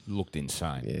looked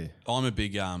insane. Yeah. I'm a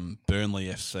big Burnley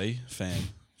FC fan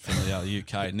from the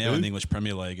UK, now in the English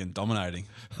Premier League and dominating.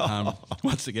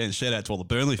 Once again, shout out to all the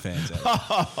Burnley fans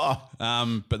out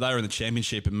there. But they were in the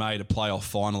Championship and made a playoff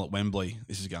final at Wembley.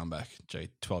 This is going back,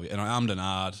 12 years. And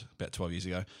Amdenard, about 12 years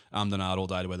ago, Amdenard all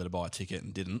day to whether to buy a ticket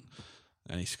and didn't.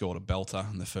 And he scored a belter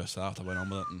in the first half. I went on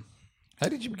with it. And how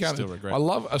did you become? Still regret. I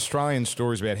love Australian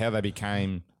stories about how they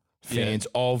became fans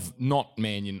of not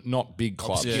not big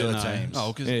clubs. Obscure teams.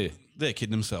 Oh, because they're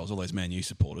kidding themselves, all those Man U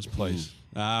supporters, please.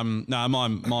 No,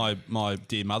 my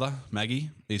dear mother, Maggie,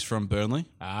 is from Burnley.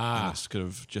 And it's kind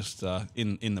of just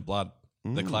in the blood.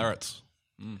 The Clarets.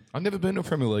 I've never been to a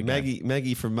Premier League game.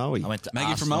 Maggie from Moe. I went to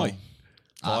Maggie from Moe.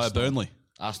 Via Burnley.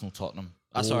 Arsenal, Tottenham.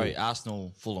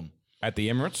 Arsenal, Fulham. At the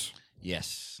Emirates.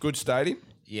 Yes. Good stadium.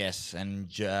 Yes, and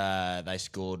they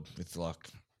scored with like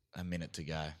a minute to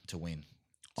go to win.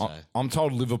 So. I'm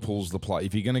told Liverpool's the play.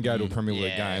 If you're going to go to a Premier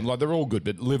League game, like they're all good,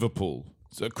 but Liverpool.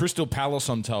 So Crystal Palace,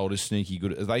 I'm told, is sneaky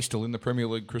good. Are they still in the Premier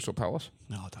League, Crystal Palace?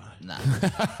 No, I don't know.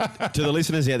 No. To the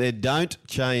listeners out there, don't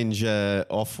change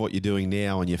off what you're doing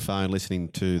now on your phone listening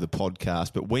to the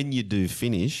podcast. But when you do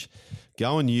finish,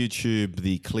 go on YouTube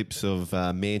the clips of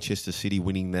Manchester City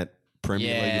winning that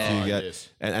Premier League a few ago. Yes.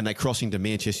 And they cross into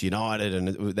Manchester United,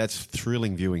 and that's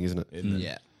thrilling viewing, isn't it?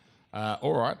 Yeah.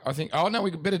 All right. I think. Oh no,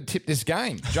 we better tip this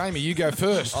game. Jamie, you go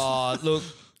first. Oh, look,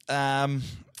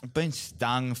 I've been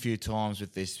stung a few times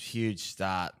with this huge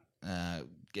start.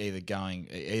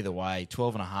 Either way,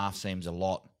 12.5 seems a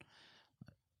lot.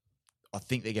 I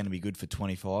think they're going to be good for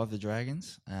 25. The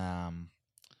Dragons.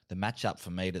 The matchup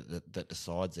for me that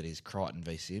decides it is Crichton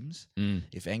v Sims.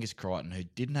 If Angus Crichton, who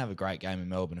didn't have a great game in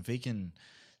Melbourne, if he can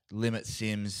limit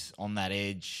Sims on that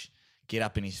edge, get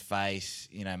up in his face,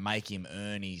 make him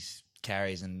earn his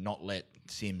carries and not let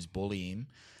Sims bully him,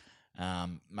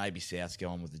 maybe South's go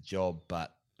on with the job,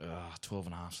 but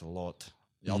 12.5's a lot.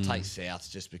 I'll take Souths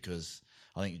just because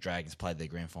I think the Dragons played their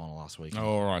grand final last week.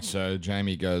 All right, so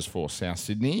Jamie goes for South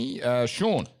Sydney.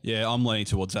 Sean? Yeah, I'm leaning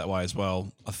towards that way as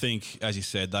well. I think, as you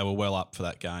said, they were well up for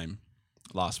that game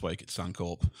last week at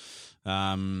Suncorp.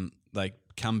 They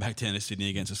come back down to Sydney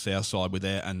against the South side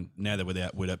and now they're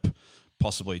without Widdop,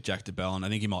 possibly Jack de Bellin. I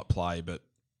think he might play, but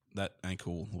that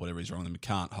ankle, whatever is wrong with him,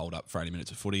 can't hold up for 80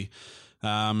 minutes of footy.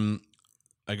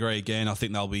 Agree again. I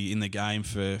think they'll be in the game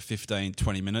for 15,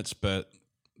 20 minutes, but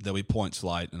there'll be points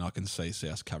late, and I can see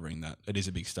South covering that. It is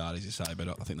a big start, as you say, but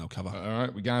I think they'll cover. All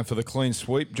right, we're going for the clean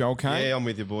sweep. Joel Kane? Yeah, I'm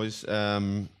with you, boys.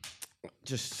 It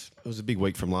was a big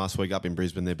week from last week up in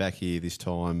Brisbane. They're back here this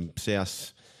time.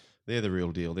 South, they're the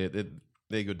real deal. They're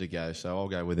good to go, so I'll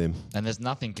go with them. And there's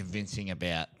nothing convincing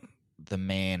about the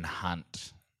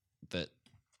manhunt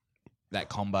that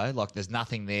combo. Like, there's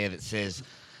nothing there that says,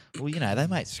 well, they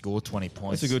might score 20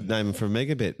 points. That's a good name for a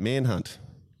megabet, Manhunt.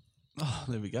 Oh,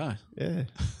 there we go. Yeah.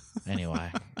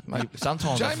 Anyway,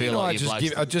 sometimes Jamie I feel and like you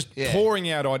blokes are just pouring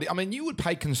out ideas. I mean, you would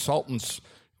pay consultants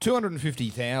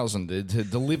 $250,000 to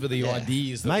deliver the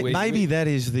ideas. That maybe that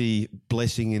is the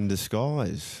blessing in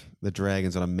disguise. The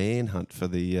Dragons on a manhunt for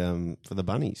the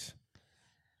bunnies.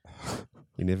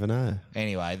 You never know.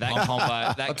 Anyway, that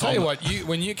combo. I'll tell you what.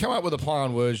 When you come up with a play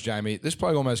on words, Jamie, this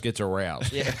bloke almost gets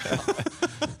aroused. Yeah.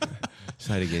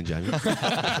 Say it again, Jamie.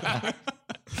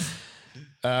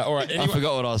 All right. I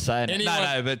forgot what I was saying.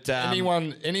 But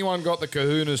anyone got the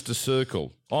kahunas to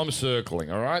circle? I'm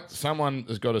circling. All right. Someone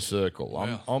has got a circle.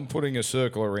 I'm putting a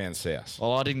circle around South.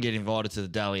 Well, I didn't get invited to the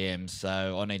Dally M's,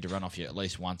 so I need to run off you at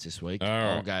least once this week.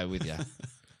 I'll go with you.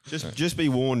 Just be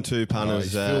warned too, punters.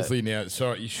 He's filthy now.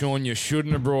 Sorry, Sean, you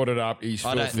shouldn't have brought it up. He's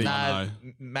filthy. No,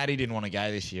 Matty didn't want to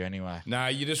go this year anyway. No,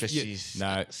 she's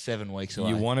 7 weeks away.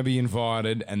 You want to be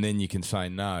invited, and then you can say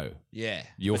no. Yeah.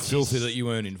 You're filthy that you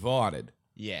weren't invited.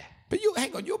 Yeah. But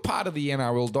hang on, you're part of the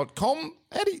NRL.com.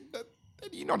 How do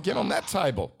you not get on that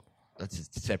table? That's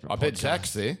a separate I bet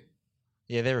Zach's there.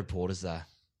 Yeah, they're reporters, though.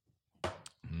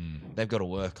 They've got to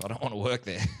work. I don't want to work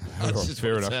there. I just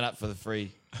fair want to enough. turn up for the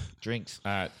free drinks.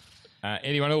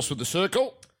 Anyone else with the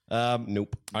circle?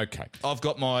 Nope. Okay. I've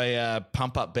got my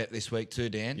pump-up bet this week too,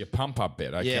 Dan. Your pump-up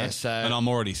bet, okay. Yeah, so... And I'm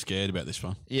already scared about this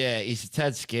one. Yeah, he's a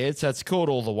tad scared. So it's called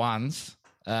all the ones.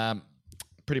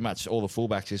 Pretty much all the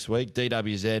fullbacks this week.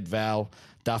 DWZ, Val,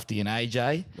 Dufty and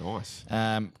AJ. Nice.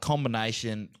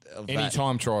 Combination of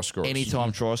Anytime try scorers.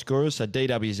 Anytime try scorers. So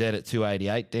DWZ at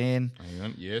 288, Dan. Hang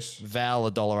on, yes. Val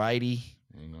 $1.80.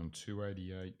 Hang on,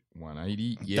 288,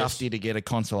 180, yes. Dufty to get a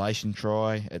consolation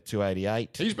try at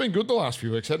 288. He's been good the last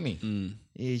few weeks, hasn't he?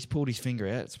 Yeah, he's pulled his finger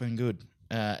out. It's been good.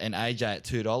 And AJ at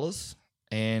 $2.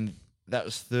 And that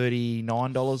was $39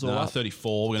 all No, up.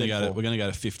 34. We're going to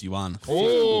go to 51.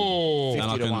 Oh! And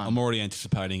 50 to 1. I'm already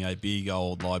anticipating a big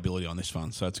old liability on this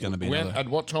one, so it's going to be another. At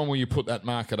what time will you put that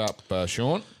market up,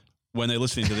 Sean? when they're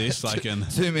listening to this, they can.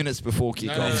 2 minutes before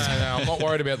kickoff. No. I'm not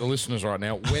worried about the listeners right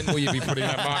now. When will you be putting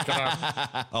that market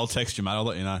up? I'll text you, mate. I'll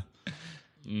let you know.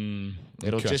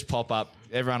 It'll Okay. just pop up.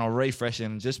 Everyone will refresh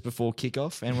them just before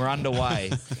kickoff, and we're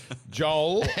underway.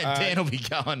 Joel, And Dan will be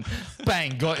going,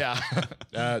 bang, got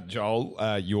ya. Joel,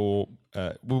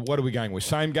 what are we going with?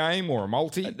 Same game or a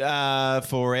multi?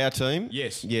 For our team?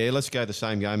 Yes. Yeah, let's go the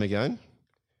same game again.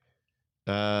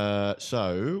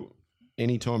 So,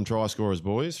 anytime try scorers,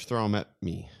 boys, throw them at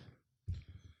me.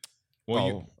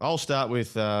 Well, I'll start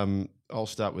with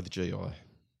GI. okay.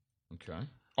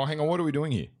 Oh, hang on. What are we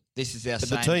doing here? This is our The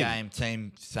same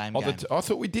team. same Oh, game. I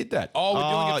thought we did that. Oh, we're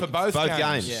doing it for both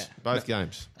games. Yeah. Both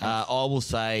games. I will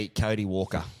say Cody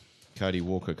Walker. Cody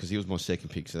Walker, because he was my second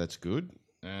pick, so that's good.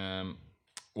 My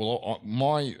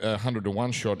 100 to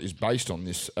 1 shot is based on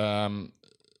this.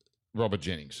 Robert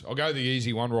Jennings. I'll go the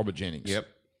easy one, Robert Jennings. Yep.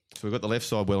 So we've got the left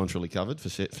side well and truly covered for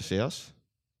South.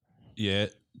 Yeah,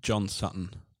 John Sutton.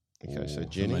 Okay, so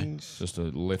Jennings. Just a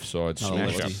left side Oh,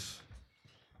 smash lefty. up.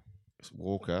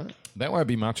 Walker. That won't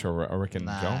be much, I reckon,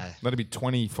 Nah. Joel. That'll be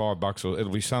 $25 or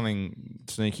it'll be something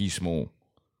sneaky small.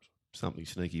 Something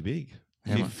sneaky big.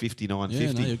 How much? 59.50.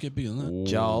 Yeah, no, you'll get bigger than that.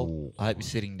 Joel, I hope you're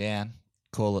sitting down.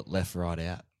 Call it left, right,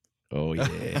 out. Oh,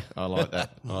 yeah. I like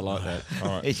that. All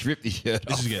right. He's ripped his shirt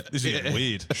off. This is getting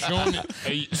weird. Sean,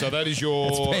 so that is your...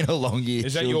 It's been a long year.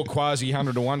 Is that your quasi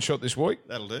 100 to 1 shot this week?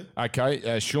 That'll do.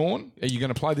 Okay. Sean, are you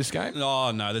going to play this game?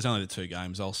 Oh, no, there's only the 2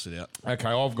 games. I'll sit out. Okay,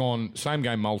 I've gone same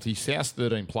game multi, South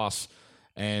 13 plus,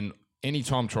 and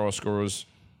anytime try scorers,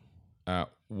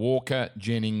 Walker,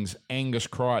 Jennings, Angus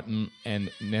Crichton, and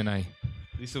Nene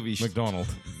This will be McDonald.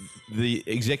 the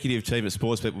executive team at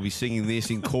Sportsbet will be singing this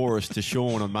in chorus to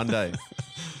Sean on Monday.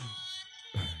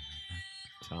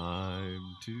 Time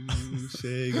to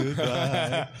say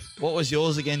goodbye. What was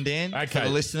yours again, Dan? For Okay. the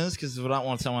listeners, because we don't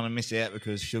want someone to miss out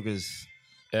because Sugar's...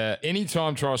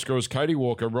 Anytime try scorers, Cody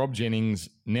Walker, Rob Jennings,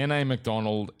 Nene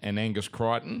McDonald, and Angus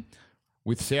Crichton,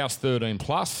 with South 13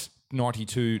 plus,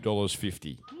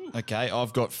 $92.50. Okay,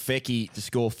 I've got Fecky to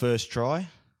score first try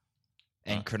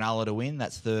and Cronulla to win.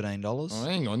 That's $13. Oh,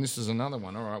 hang on, this is another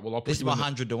one. All right, well, I'll put This is you my in the-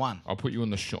 100 to 1. I'll put you in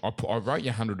the. I wrote you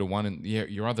 100 to 1 in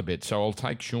your other bet, so I'll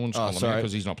take Sean's column sorry.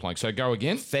 because he's not playing. So go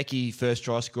again. Fecky first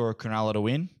try scorer, Cronulla to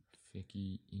win.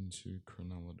 Fecky into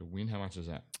Cronulla to win. How much is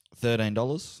that?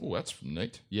 $13. Oh, that's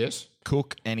neat. Yes.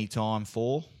 Cook anytime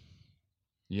 4.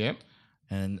 Yep.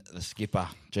 And the skipper,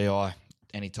 GI,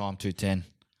 anytime 210.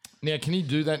 Now, can he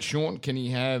do that, Sean? Can he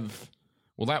have?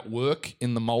 Will that work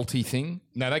in the multi thing?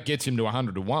 No, that gets him to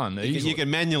 100 to 1. You can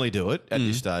manually do it at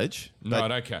this stage. No,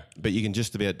 but, okay. but you can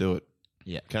just about do it.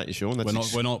 Yeah. Can't you, Sean?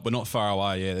 That's We're not far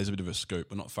away. Yeah, there's a bit of a scoop.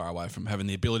 We're not far away from having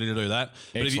the ability to do that.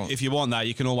 But Excellent. if you want that,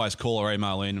 you can always call or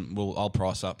email in. And I'll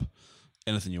price up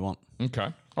anything you want. Okay.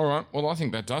 All right. Well, I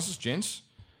think that does us, gents.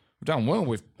 We've done well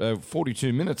with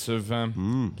 42 minutes of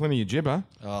plenty of gibber.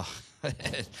 Oh,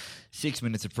 6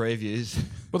 minutes of previews,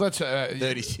 Well, that's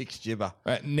 36 gibber.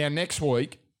 now next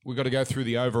week we've got to go through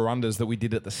the over-unders that we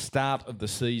did at the start of the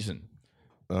season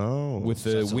with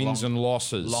the it's a wins and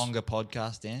losses. Longer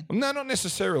podcast, Dan. No, not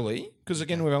necessarily, because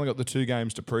again, we've only got the 2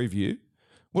 games to preview.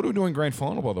 What are we doing grand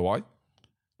final, by the way?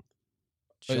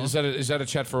 Is that a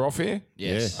chat for off air?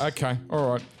 Yes. Okay,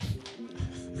 all right.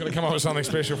 We're going to come up with something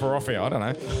special for off air. I don't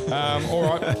know. All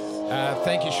right.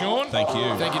 Thank you, Sean. Thank you.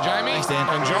 Thank you, Jamie. Thanks, Dan.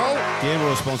 And Joel. Gamble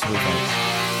responsibly,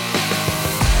 folks.